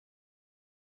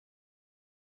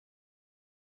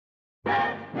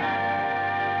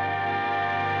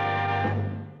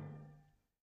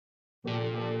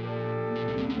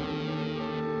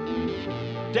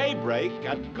Daybreak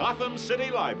at Gotham City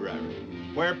Library,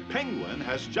 where Penguin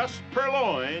has just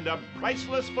purloined a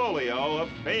priceless folio of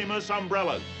famous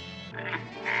umbrellas.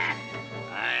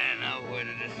 I know where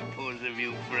to dispose of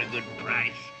you for a good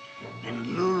price. And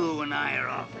Lulu and I are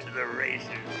off to the races.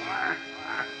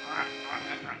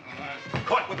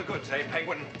 Caught with the goods, eh,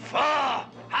 Penguin? Four!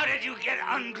 How did you get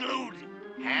unglued?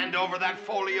 Hand over that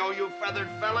folio, you feathered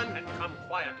felon. And come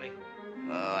quietly.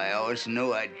 Oh, I always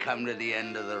knew I'd come to the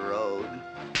end of the road.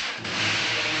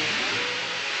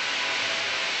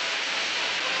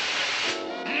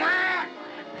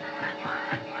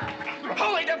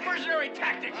 Holy diversionary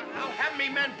tactics! I'll have me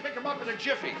men pick him up in a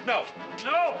jiffy. No.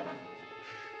 No!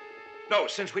 No,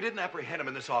 since we didn't apprehend him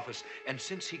in this office, and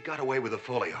since he got away with the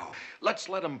folio, let's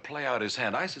let him play out his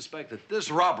hand. I suspect that this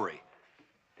robbery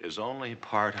is only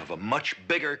part of a much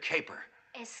bigger caper.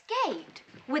 Escaped?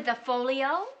 With the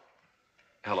folio?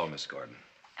 Hello, Miss Gordon.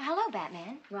 Hello,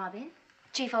 Batman, Robin,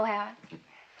 Chief O'Hara,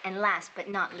 and last but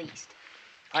not least.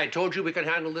 I told you we could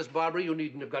handle this, Barbara. You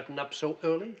needn't have gotten up so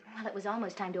early. Well, it was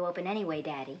almost time to open anyway,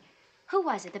 Daddy. Who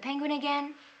was it, the Penguin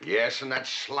again? Yes, and that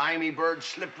slimy bird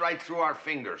slipped right through our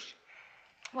fingers.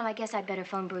 Well, I guess I'd better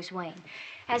phone Bruce Wayne.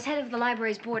 As head of the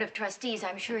library's board of trustees,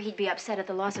 I'm sure he'd be upset at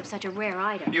the loss of such a rare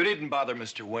item. You needn't bother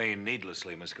Mr. Wayne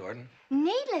needlessly, Miss Gordon.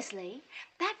 Needlessly?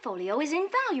 That folio is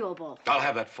invaluable. I'll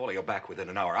have that folio back within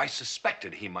an hour. I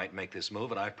suspected he might make this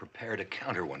move, and I've prepared a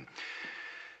counter one.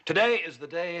 Today is the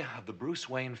day of the Bruce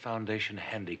Wayne Foundation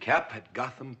handicap at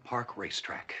Gotham Park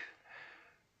Racetrack.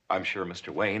 I'm sure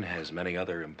Mr. Wayne has many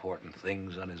other important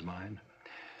things on his mind.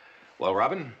 Well,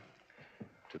 Robin,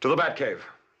 to the Batcave.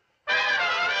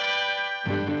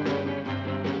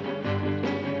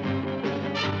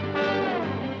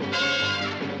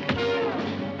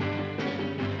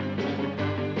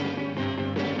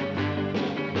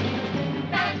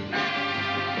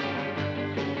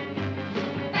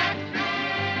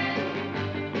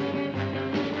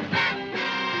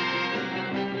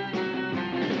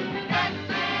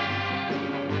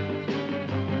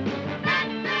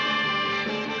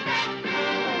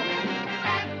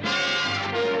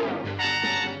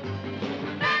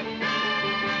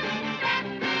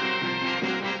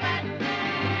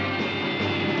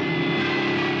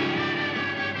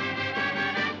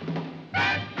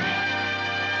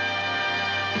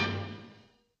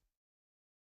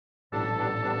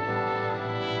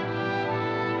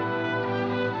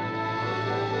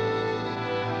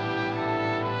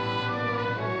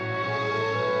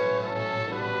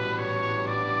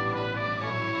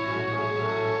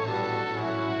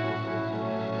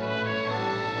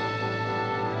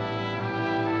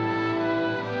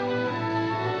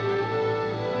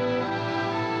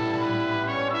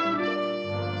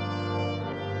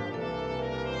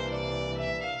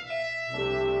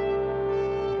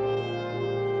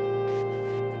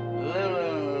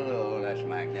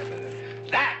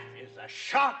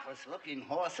 Looking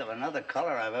horse of another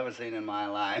color I've ever seen in my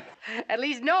life. At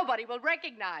least nobody will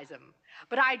recognize him.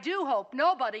 But I do hope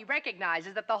nobody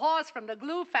recognizes that the horse from the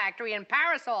glue factory and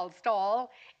parasol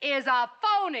stall is a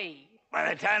phony. By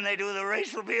the time they do the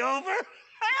race, will be over.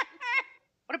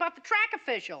 What about the track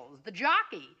officials, the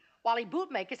jockey? Wally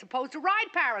Bootmaker's supposed to ride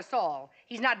Parasol.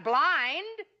 He's not blind.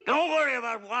 Don't worry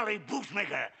about Wally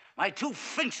Bootmaker. My two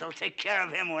finks will take care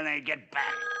of him when they get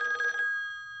back.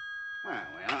 Well,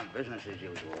 we are business as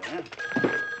usual, eh?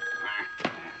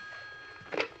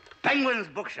 Penguin's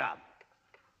Bookshop.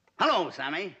 Hello,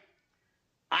 Sammy.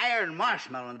 Iron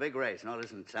Marshmallow in the big race. No,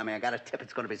 listen, Sammy, I got a tip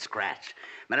it's going to be scratched.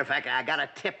 Matter of fact, I got a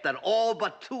tip that all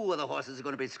but two of the horses are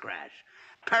going to be scratched.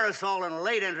 Parasol and a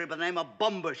late entry by the name of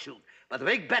Bumbershoot. But the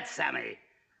big bet, Sammy,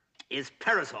 is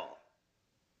Parasol.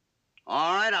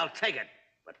 All right, I'll take it,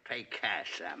 but pay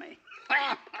cash, Sammy.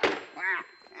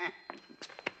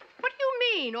 What do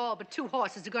you mean all but two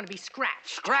horses are going to be scratched?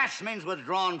 Scratched means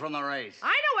withdrawn from the race. I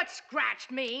know what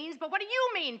scratched means, but what do you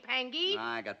mean, Pengy?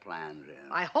 I got plans, yeah.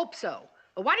 I hope so.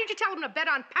 But why did you tell them to bet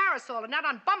on Parasol and not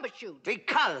on Bumbershoot?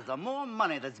 Because the more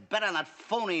money that's bet on that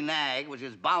phony nag, which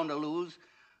is bound to lose,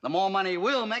 the more money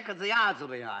we'll make because the odds will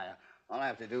be higher. All I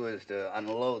have to do is to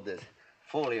unload this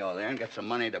folio there and get some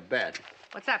money to bet.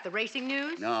 What's that, the racing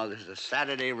news? No, this is a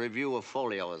Saturday review of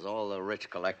folios. All the rich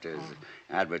collectors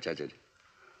advertise it.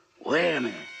 Wait a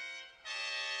minute.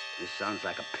 This sounds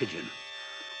like a pigeon.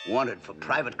 Wanted for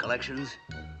private collections.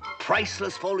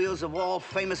 Priceless folios of all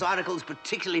famous articles,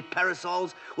 particularly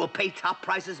parasols, will pay top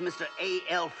prices, Mr.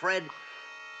 A.L. Fred.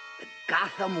 The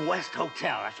Gotham West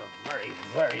Hotel. That's a very,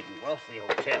 very wealthy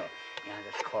hotel. Yeah,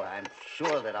 just call. I'm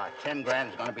sure that our 10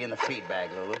 grand is going to be in the feed bag,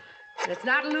 Lulu. It's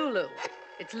not Lulu.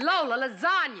 It's Lola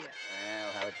Lasagna.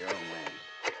 Well, have it your own way.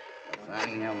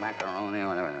 Lasagna, macaroni,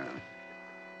 whatever.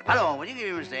 Hello, would you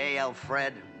give me Mr. A.L.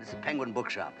 Fred? This is Penguin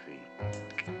Bookshop.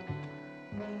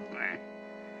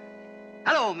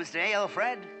 Hello, Mr. A.L.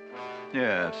 Fred.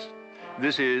 Yes,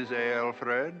 this is A.L.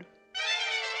 Fred.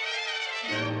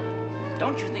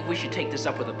 Don't you think we should take this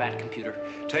up with the Bat computer?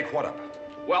 Take what up?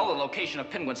 Well, the location of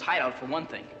Penguin's hideout, for one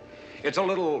thing. It's a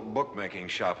little bookmaking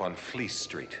shop on Fleece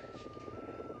Street.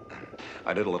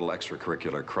 I did a little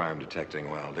extracurricular crime detecting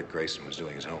while Dick Grayson was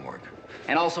doing his homework.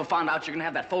 And also found out you're gonna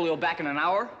have that folio back in an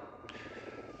hour?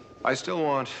 I still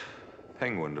want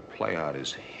Penguin to play out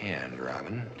his hand,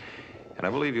 Robin. And I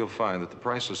believe you'll find that the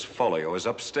priceless folio is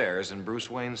upstairs in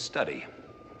Bruce Wayne's study.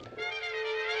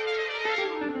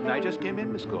 I just came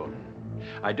in, Miss Gordon.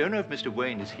 I don't know if Mr.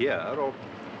 Wayne is here or...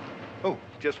 Oh,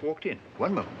 just walked in.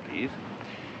 One moment, please.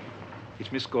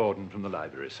 It's Miss Gordon from the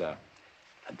library, sir.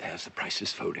 And there's the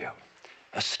priceless folio.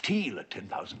 A steal at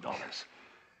 $10,000.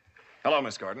 Hello,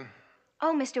 Miss Gordon.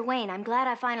 Oh, Mr. Wayne, I'm glad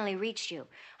I finally reached you.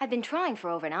 I've been trying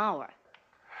for over an hour.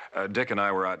 Dick and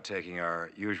I were out taking our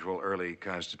usual early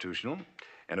constitutional,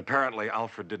 and apparently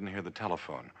Alfred didn't hear the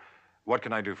telephone. What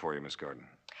can I do for you, Miss Gordon?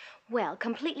 Well,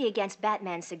 completely against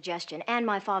Batman's suggestion and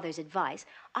my father's advice,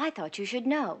 I thought you should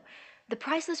know. The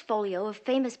priceless folio of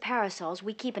famous parasols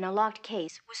we keep in a locked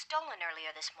case was stolen earlier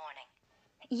this morning.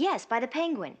 Yes, by the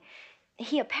Penguin.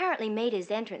 He apparently made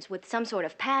his entrance with some sort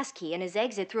of pass key and his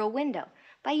exit through a window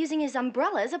by using his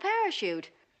umbrella as a parachute.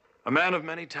 A man of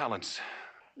many talents.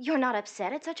 You're not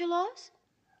upset at such a loss?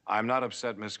 I'm not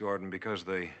upset, Miss Gordon, because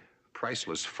the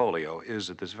priceless folio is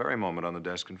at this very moment on the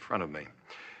desk in front of me.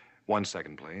 1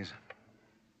 second, please.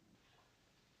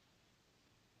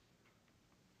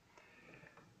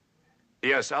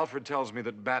 Yes, Alfred tells me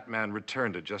that Batman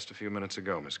returned it just a few minutes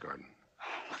ago, Miss Gordon.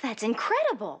 Well, that's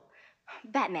incredible.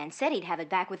 Batman said he'd have it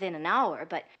back within an hour,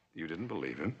 but... You didn't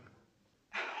believe him?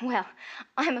 Well,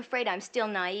 I'm afraid I'm still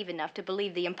naive enough to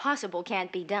believe the impossible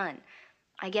can't be done.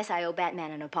 I guess I owe Batman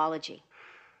an apology.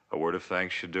 A word of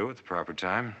thanks should do at the proper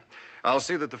time. I'll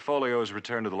see that the folio is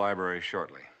returned to the library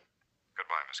shortly.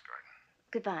 Goodbye, Miss Gordon.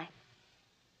 Goodbye.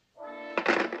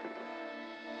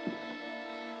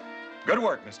 Good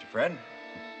work, Mr. Fred.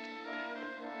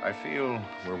 I feel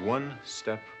we're one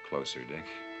step closer, Dick.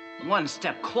 One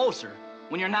step closer?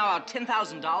 When you're now out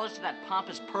 $10,000 to that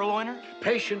pompous purloiner?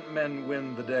 Patient men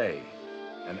win the day.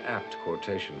 An apt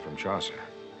quotation from Chaucer.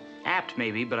 Apt,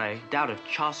 maybe, but I doubt if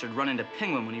Chaucer'd run into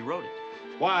Penguin when he wrote it.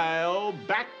 While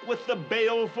back with the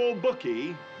baleful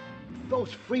bookie.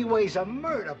 Those freeways are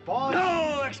murder, boss.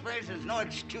 No explanations, no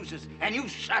excuses, and you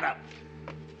shut up.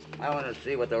 I want to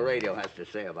see what the radio has to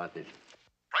say about this.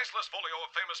 Priceless folio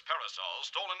of famous parasols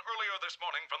stolen earlier this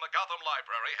morning from the Gotham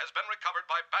Library has been recovered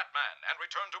by Batman and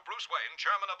returned to Bruce Wayne,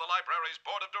 chairman of the library's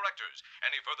board of directors.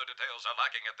 Any further details are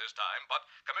lacking at this time, but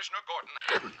Commissioner Gordon...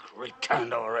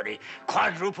 Returned already.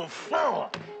 Quadruple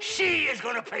four. She is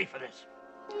going to pay for this.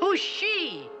 Who's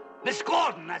she? Miss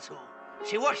Gordon, that's who.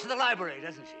 She works at the library,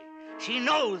 doesn't she? She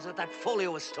knows that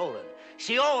folio was stolen.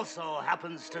 She also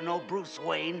happens to know Bruce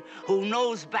Wayne, who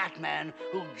knows Batman,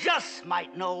 who just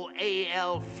might know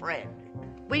A.L. Fred.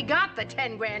 We got the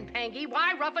 10 grand, Pangy.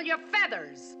 Why ruffle your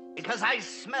feathers? Because I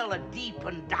smell a deep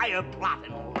and dire plot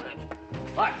in all this.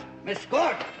 But Miss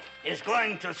Gordon is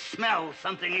going to smell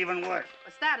something even worse.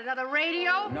 What's that, another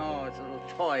radio? No, it's a little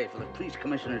toy for the police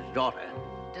commissioner's daughter.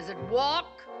 Does it walk?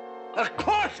 Of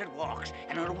course it walks.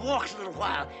 And when it walks a little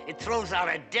while, it throws out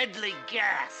a deadly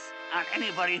gas on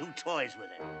anybody who toys with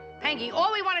it. Pangy,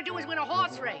 all we want to do is win a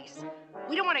horse race.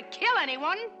 We don't want to kill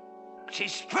anyone. She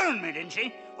spurned me, didn't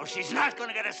she? Well, she's not going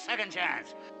to get a second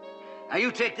chance. Now, you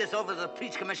take this over to the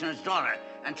police commissioner's daughter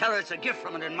and tell her it's a gift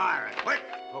from an admirer. Quick!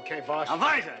 Okay, boss. Now,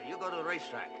 Visor, you go to the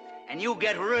racetrack, and you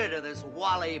get rid of this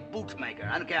Wally bootmaker.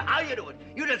 I don't care how you do it.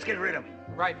 You just get rid of him.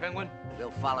 Right, Penguin?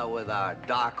 We'll follow with our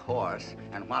dark horse,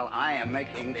 and while I am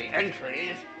making the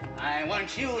entries, I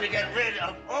want you to get rid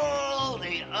of all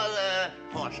the other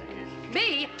horses.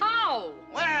 Me? How?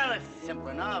 Well, it's simple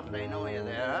enough. They know you're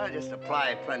there. Just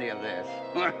apply plenty of this.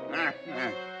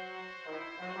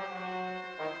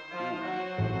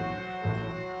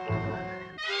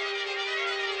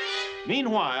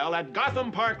 Meanwhile, at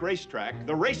Gotham Park Racetrack,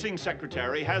 the racing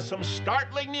secretary has some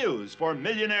startling news for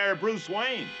millionaire Bruce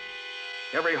Wayne.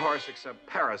 Every horse except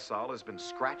Parasol has been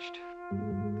scratched.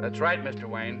 That's right, Mr.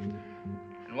 Wayne.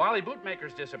 And Wally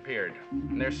Bootmaker's disappeared.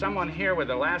 And there's someone here with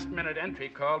a last-minute entry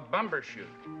called Bumbershoot.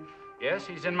 Yes,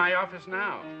 he's in my office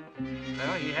now.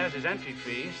 Well, he has his entry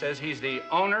fee. Says he's the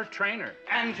owner-trainer.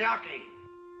 And jockey.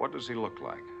 What does he look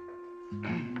like?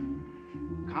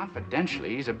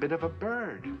 Confidentially, he's a bit of a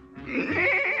bird.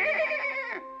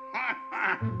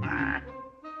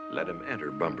 Let him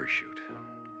enter Bumbershoot.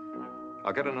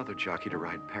 I'll get another jockey to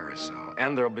ride Parasol,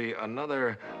 and there'll be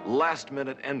another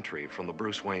last-minute entry from the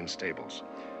Bruce Wayne stables.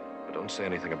 But don't say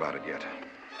anything about it yet.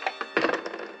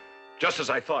 Just as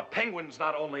I thought, Penguin's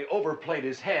not only overplayed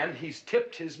his hand, he's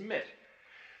tipped his mitt.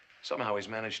 Somehow he's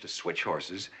managed to switch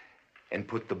horses and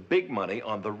put the big money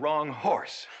on the wrong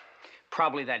horse.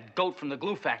 Probably that goat from the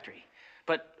glue factory.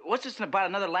 But what's this about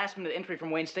another last-minute entry from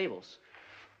Wayne Stables?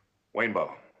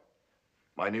 Waynebo,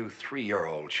 my new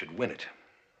 3-year-old should win it.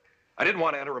 I didn't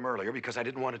want to enter him earlier because I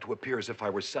didn't want it to appear as if I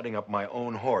were setting up my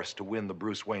own horse to win the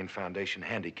Bruce Wayne Foundation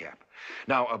handicap.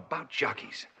 Now, about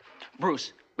jockeys.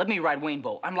 Bruce, let me ride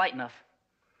Waynebo. I'm light enough.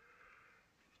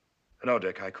 No,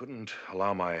 Dick, I couldn't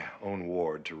allow my own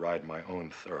ward to ride my own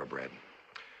thoroughbred.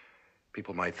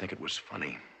 People might think it was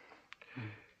funny.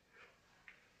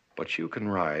 But you can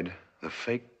ride the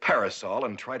fake Parasol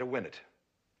and try to win it.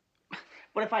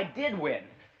 But if I did win,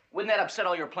 wouldn't that upset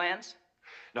all your plans?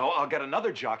 No, I'll get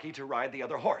another jockey to ride the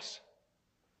other horse.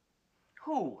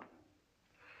 Who?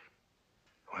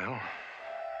 Well...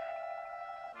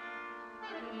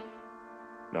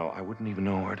 no, I wouldn't even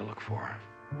know where to look for her.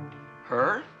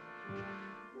 Her?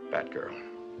 Batgirl.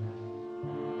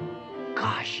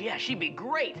 Gosh, yeah, she'd be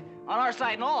great. On our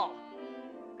side and all.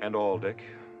 And all, Dick.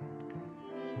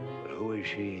 But who is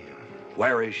she?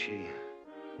 Where is she?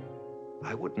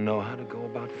 I wouldn't know how to go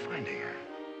about finding her.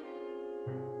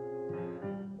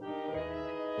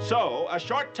 So, a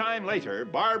short time later,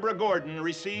 Barbara Gordon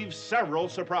receives several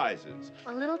surprises.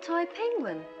 A little toy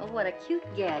penguin. Oh, what a cute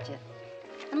gadget.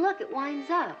 And look, it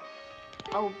winds up.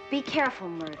 Oh, be careful,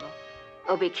 Myrtle.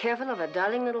 Oh, be careful of a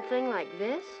darling little thing like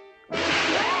this. Myrtle!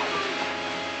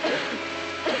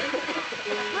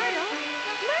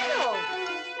 Myrtle!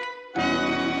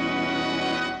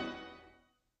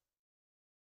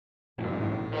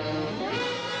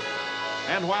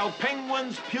 And while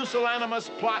Penguin's pusillanimous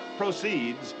plot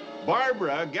proceeds,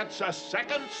 Barbara gets a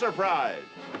second surprise.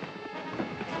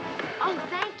 Oh,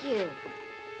 thank you.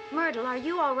 Myrtle, are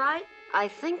you all right? I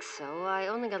think so. I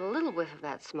only got a little whiff of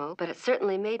that smoke, but it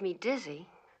certainly made me dizzy.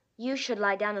 You should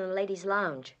lie down in the ladies'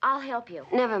 lounge. I'll help you.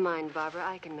 Never mind, Barbara.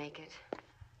 I can make it.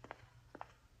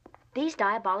 These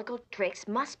diabolical tricks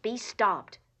must be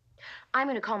stopped. I'm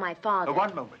going to call my father.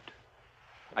 One moment.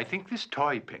 I think this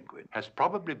toy penguin has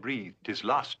probably breathed his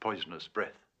last poisonous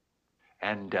breath.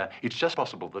 And it's just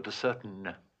possible that a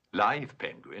certain live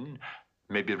penguin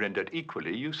may be rendered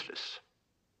equally useless.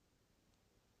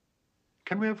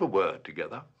 Can we have a word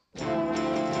together?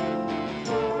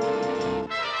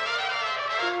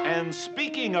 And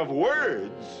speaking of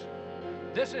words...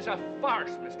 This is a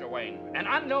farce, Mr. Wayne. An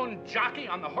unknown jockey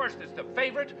on the horse that's the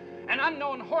favorite, an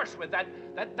unknown horse with that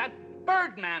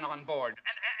Birdman on board,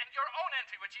 and your own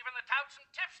entry, which even the touts and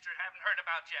tipsters haven't heard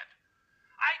about yet.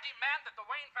 I demand that the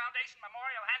Wayne Foundation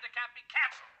Memorial Handicap be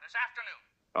canceled this afternoon.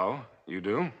 Oh, you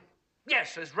do?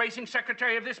 Yes, as racing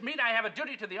secretary of this meet, I have a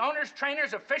duty to the owners,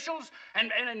 trainers, officials,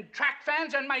 and track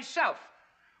fans, and myself.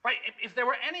 Why, if there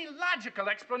were any logical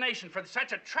explanation for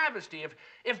such a travesty,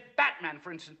 if Batman,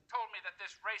 for instance, told me that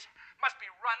this race must be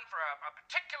run for a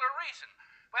particular reason,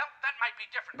 well, that might be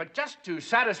different. But just to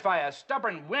satisfy a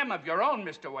stubborn whim of your own,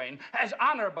 Mr. Wayne, as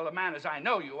honorable a man as I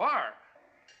know you are.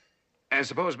 And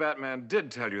suppose Batman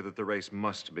did tell you that the race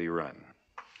must be run.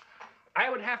 I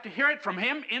would have to hear it from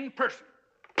him in person.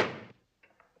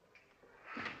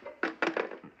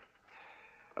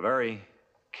 A very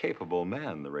capable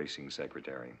man, the racing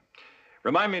secretary.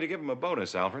 Remind me to give him a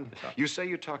bonus, Alfred. Yes, you say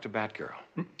you talked to Batgirl.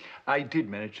 I did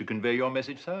manage to convey your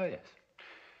message, sir, yes.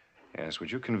 Yes,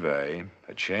 would you convey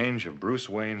a change of Bruce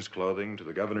Wayne's clothing to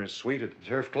the governor's suite at the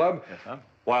Turf Club? Yes, sir.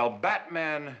 While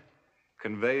Batman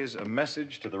conveys a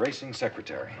message to the racing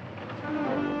secretary.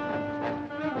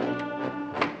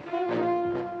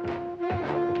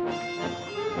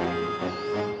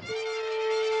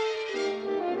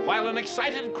 While an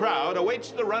excited crowd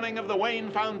awaits the running of the Wayne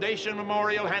Foundation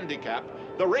Memorial Handicap,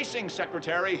 the racing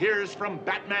secretary hears from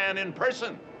Batman in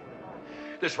person.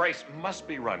 This race must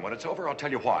be run. When it's over, I'll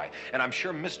tell you why. And I'm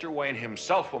sure Mr. Wayne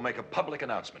himself will make a public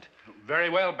announcement. Very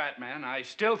well, Batman. I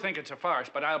still think it's a farce,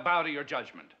 but I'll bow to your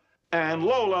judgment. And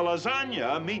Lola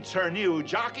Lasagna meets her new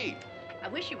jockey. I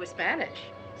wish you were Spanish.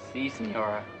 Si,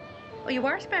 senora. Oh, you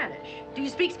are Spanish. Do you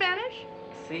speak Spanish?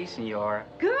 Si, senora.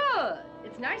 Good.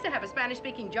 It's nice to have a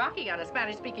Spanish-speaking jockey on a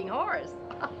Spanish-speaking horse.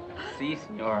 Si,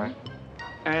 senora.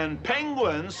 And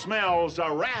Penguin smells a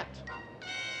rat.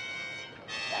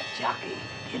 That jockey,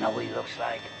 you know what he looks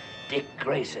like? Dick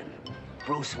Grayson,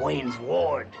 Bruce Wayne's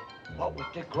ward. What would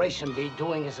Dick Grayson be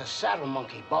doing as a saddle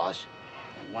monkey, boss?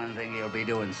 One thing he'll be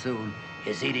doing soon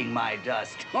is eating my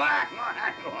dust. Now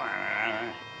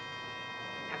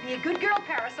be a good girl,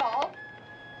 Parasol.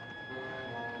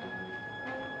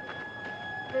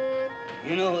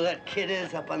 You know who that kid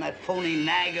is up on that phony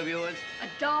nag of yours? A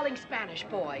darling Spanish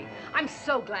boy. I'm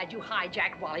so glad you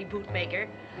hijacked Wally Bootmaker.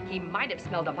 He might have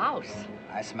smelled a mouse.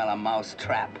 I smell a mouse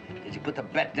trap. Did you put the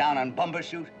bet down on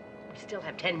Bumbershoot? We still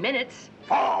have 10 minutes.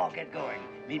 Oh, get going.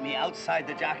 Meet me outside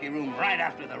the jockey room right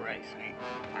after the race.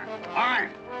 All right.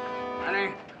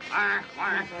 Ready?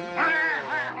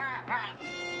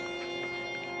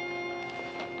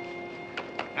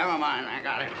 Never mind, I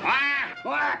got it.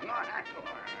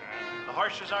 The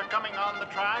horses are coming on the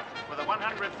track for the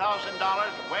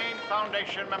 $100,000 Wayne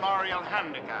Foundation Memorial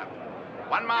Handicap.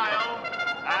 1 mile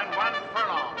and 1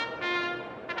 furlong.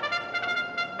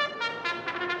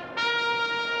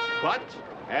 But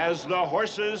as the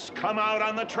horses come out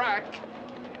on the track,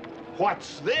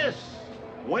 what's this?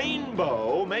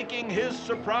 Wainbow making his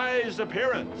surprise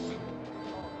appearance.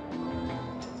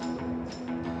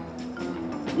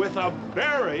 With a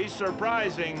very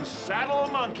surprising saddle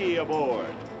monkey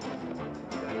aboard.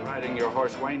 You're riding your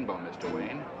horse Wainbow, Mr.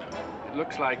 Wayne. It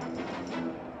looks like...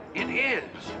 It is!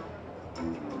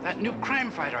 That new crime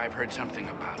fighter I've heard something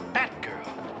about, Batgirl.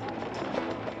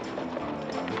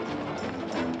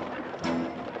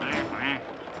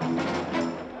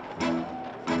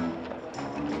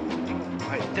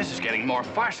 Wait, this is getting more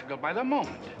farcical by the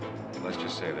moment. Let's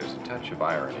just say there's a touch of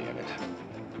irony in it.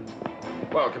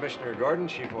 Well, Commissioner Gordon,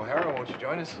 Chief O'Hara, won't you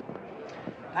join us?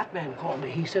 Batman called me.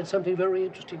 He said something very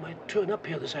interesting might turn up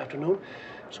here this afternoon.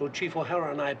 So Chief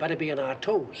O'Hara and I better be on our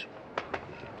toes.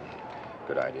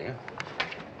 Good idea.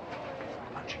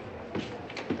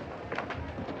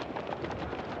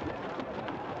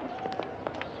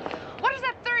 What is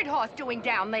that third horse doing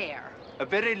down there? A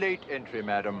very late entry,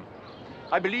 madam.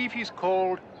 I believe he's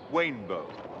called Wainbow.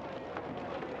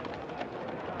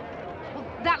 Well,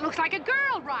 that looks like a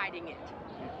girl riding it.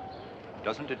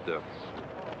 Doesn't it, though?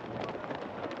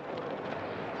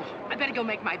 I better go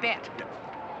make my bet.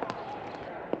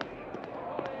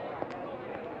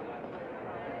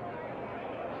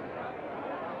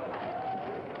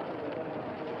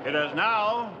 It is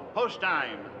now post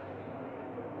time.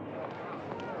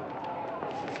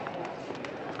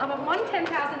 I want one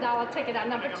 $10,000 ticket on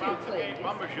number 2, please.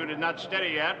 Bumbershoot is not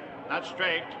steady yet, not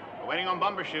straight. We're waiting on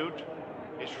Bumbershoot.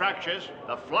 His fractures.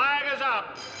 The flag is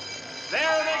up.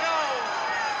 There they go.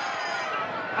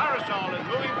 Parasol is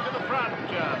moving to the front.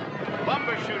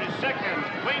 Bumbershoot is second.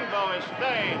 Wainbow is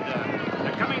third.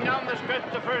 They're coming down the stretch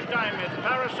the first time. It's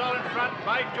Parasol in front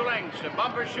by 2 lengths.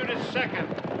 Bumbershoot is second.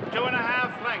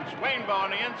 2.5 lengths. Wainbow on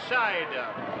the inside.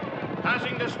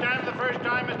 Passing the stand the first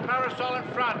time is Parasol in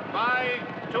front by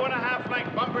 2.5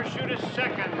 lengths. Bumbershoot is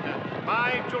second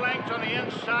by 2 lengths on the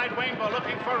inside. Wainbow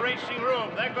looking for racing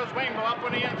room. There goes Wainbow up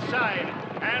on the inside.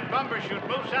 And Bumbershoot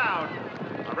moves out.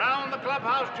 Around the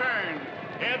clubhouse turn.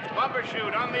 It's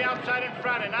Bumbershoot on the outside in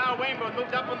front. And now Wainbow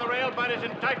moved up on the rail, but is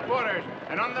in tight quarters.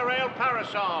 And on the rail,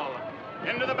 Parasol.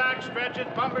 Into the back stretch,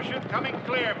 it's Bumbershoot coming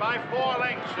clear by 4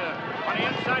 lengths. On the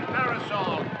inside,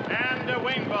 Parasol and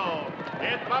Wainbow.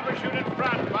 It's Bumbershoot in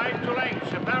front by 2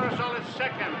 lengths. Parasol is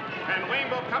second. And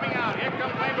Wainbow coming out. Here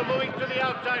comes Wainbow moving to the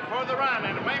outside for the run.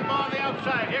 And Wainbow on the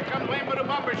outside. Here comes Wainbow to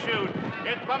Bumbershoot.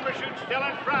 It's Bumbershoot still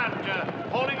in front.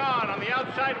 Holding on the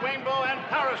outside, Wainbow and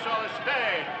Parasol is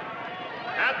stayed.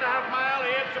 At the half mile,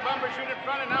 it's Bumbershoot in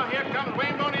front, and now here comes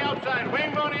Wainbow on the outside.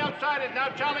 Wainbow on the outside is now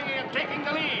challenging and taking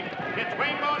the lead. It's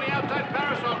Wainbow on the outside,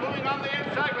 Parasol moving on the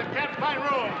inside but can't find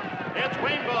room. It's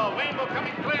Wainbow. Wainbow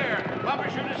coming clear.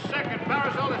 Bumbershoot is second.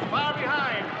 Parasol is far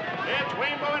behind. It's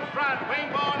Wainbow in front.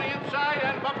 Wainbow on the inside,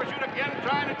 and Bumbershoot again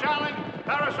trying to challenge.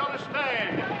 Parasol is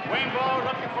third. Wainbow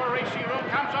looking for racing room.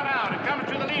 Comes on out. It comes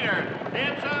to the leader.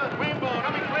 It's Wainbow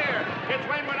coming clear. It's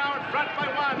Wainbow now in front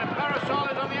by 1, and Parasol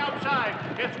is on the outside.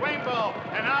 It's Wainbow,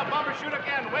 and now Bumbershoot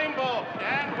again. Wainbow,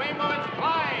 and Wainbow is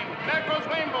flying. There goes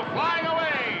Wainbow, flying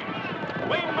away.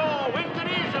 Wainbow wins it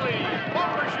easily.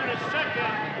 Bumbershoot is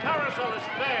second. Parasol is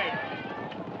third.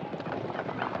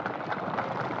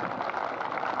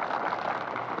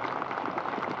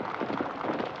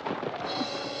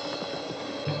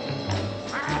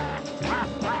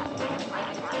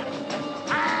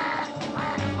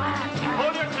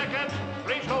 Hold your tickets.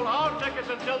 Please hold all tickets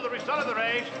until the result of the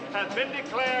race has been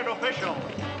declared official.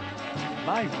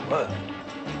 My word.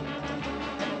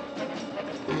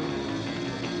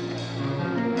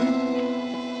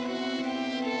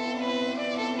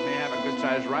 You may have a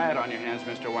good-sized riot on your hands,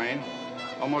 Mr. Wayne.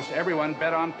 Almost everyone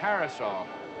bet on Parasol.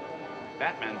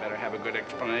 Batman better have a good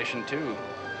explanation, too.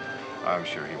 I'm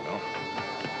sure he will.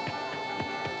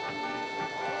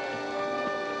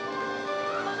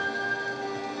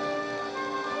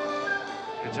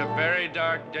 It's a very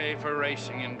dark day for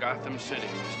racing in Gotham City,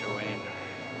 Mr. Wayne.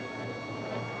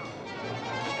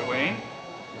 Mr. Wayne?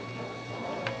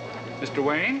 Mr.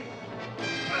 Wayne?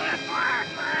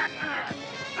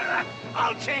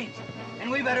 I'll change, and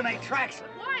we better make tracks.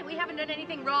 Why? We haven't done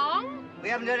anything wrong. We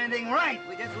haven't done anything right.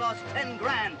 We just lost 10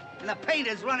 grand, and the paint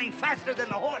is running faster than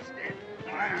the horse did.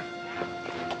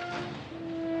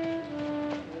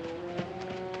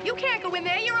 You can't go in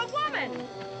there. You're a woman.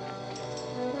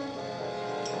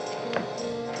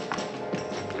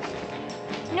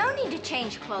 No need to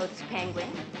change clothes, Penguin.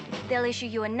 They'll issue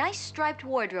you a nice striped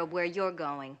wardrobe where you're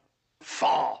going.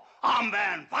 Fall,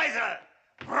 armband, visor,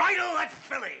 bridle that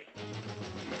filly.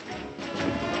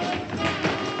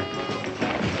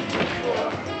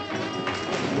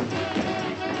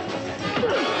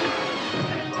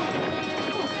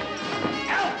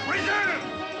 Help! Reserve!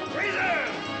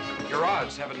 Reserve! Your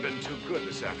odds haven't been too good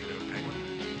this afternoon,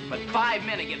 Penguin. But 5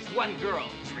 men against 1 girl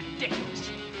is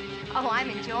ridiculous. Oh, I'm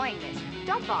enjoying this.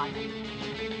 Don't bother.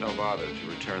 No bother to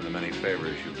return the many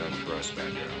favors you've done for us,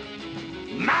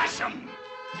 Batgirl. Mash 'em!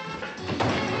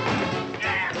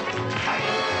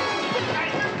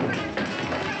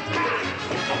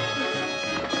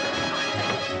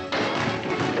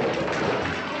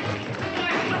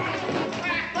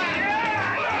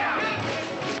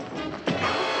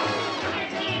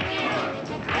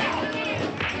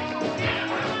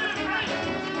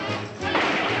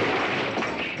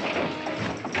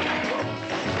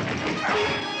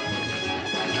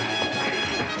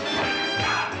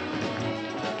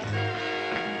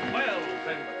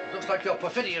 Like your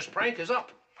perfidious prank is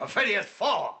up. Perfidious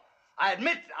 4. I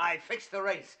admit I fixed the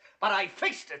race, but I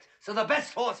fixed it so the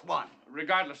best horse won.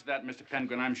 Regardless of that, Mr.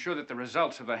 Penguin, I'm sure that the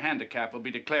results of the handicap will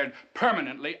be declared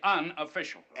permanently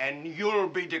unofficial. And you'll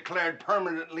be declared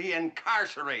permanently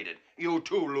incarcerated. You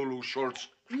too, Lulu Schultz.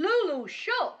 Lulu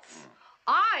Schultz.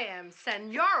 I am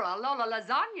Senora Lola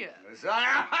Lasagna.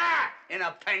 In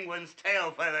a penguin's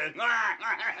tail feathers.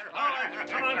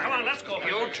 Come on, let's go.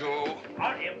 You too.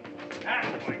 On him.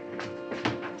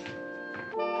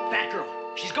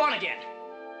 Batgirl, she's gone again.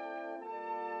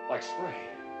 Like spray.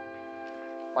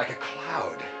 Like a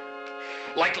cloud.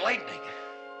 Like lightning.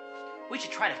 We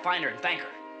should try to find her and thank her.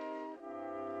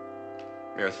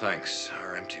 Mere thanks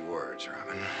are empty words,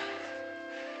 Robin.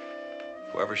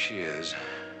 Whoever she is,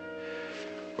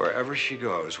 wherever she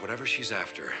goes, whatever she's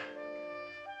after,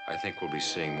 I think we'll be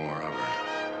seeing more of her.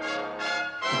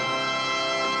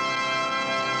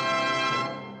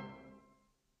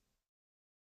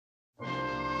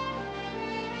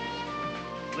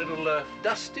 Little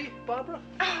dusty, Barbara?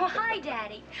 Oh, hi,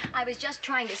 Daddy. I was just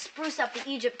trying to spruce up the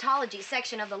Egyptology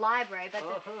section of the library, but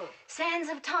the sands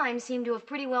of time seem to have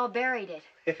pretty well buried it.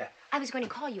 Yeah. I was going to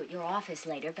call you at your office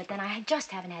later, but then I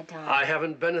just haven't had time. I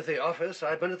haven't been at the office.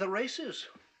 I've been at the races.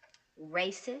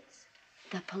 Races?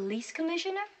 The police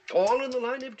commissioner? All in the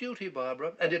line of duty,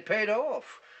 Barbara, and it paid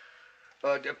off.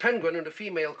 The Penguin and a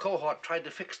female cohort tried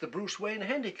to fix the Bruce Wayne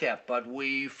handicap, but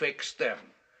we fixed them.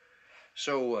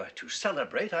 So, to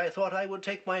celebrate, I thought I would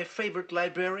take my favorite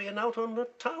librarian out on the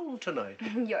town tonight.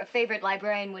 Your favorite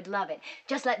librarian would love it.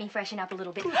 Just let me freshen up a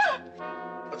little bit.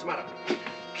 What's the matter?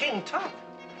 King Tut.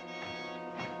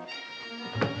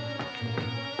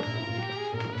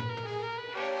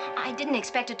 I didn't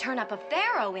expect to turn up a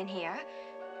pharaoh in here.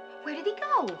 Where did he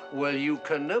go? Well, you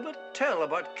can never tell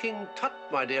about King Tut,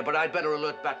 my dear, but I'd better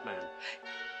alert Batman.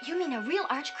 You mean a real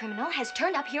arch-criminal has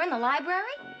turned up here in the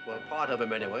library? Well, part of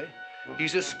him, anyway.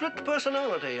 He's a split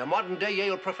personality, a modern-day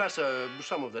Yale professor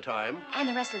some of the time. And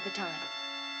the rest of the time?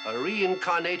 A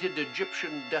reincarnated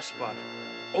Egyptian despot.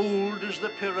 Old as the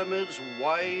pyramids,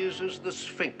 wise as the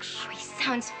Sphinx. Oh, he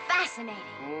sounds fascinating.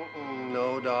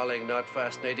 No, darling, not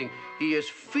fascinating. He is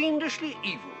fiendishly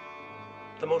evil.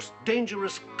 The most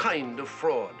dangerous kind of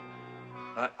fraud.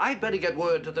 I'd better get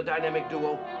word to the dynamic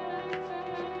duo.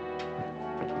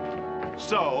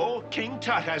 So, King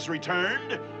Tut has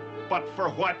returned, but for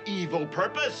what evil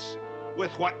purpose?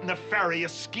 With what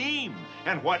nefarious scheme?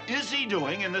 And what is he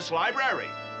doing in this library?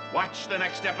 Watch the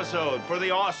next episode for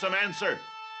the awesome answer.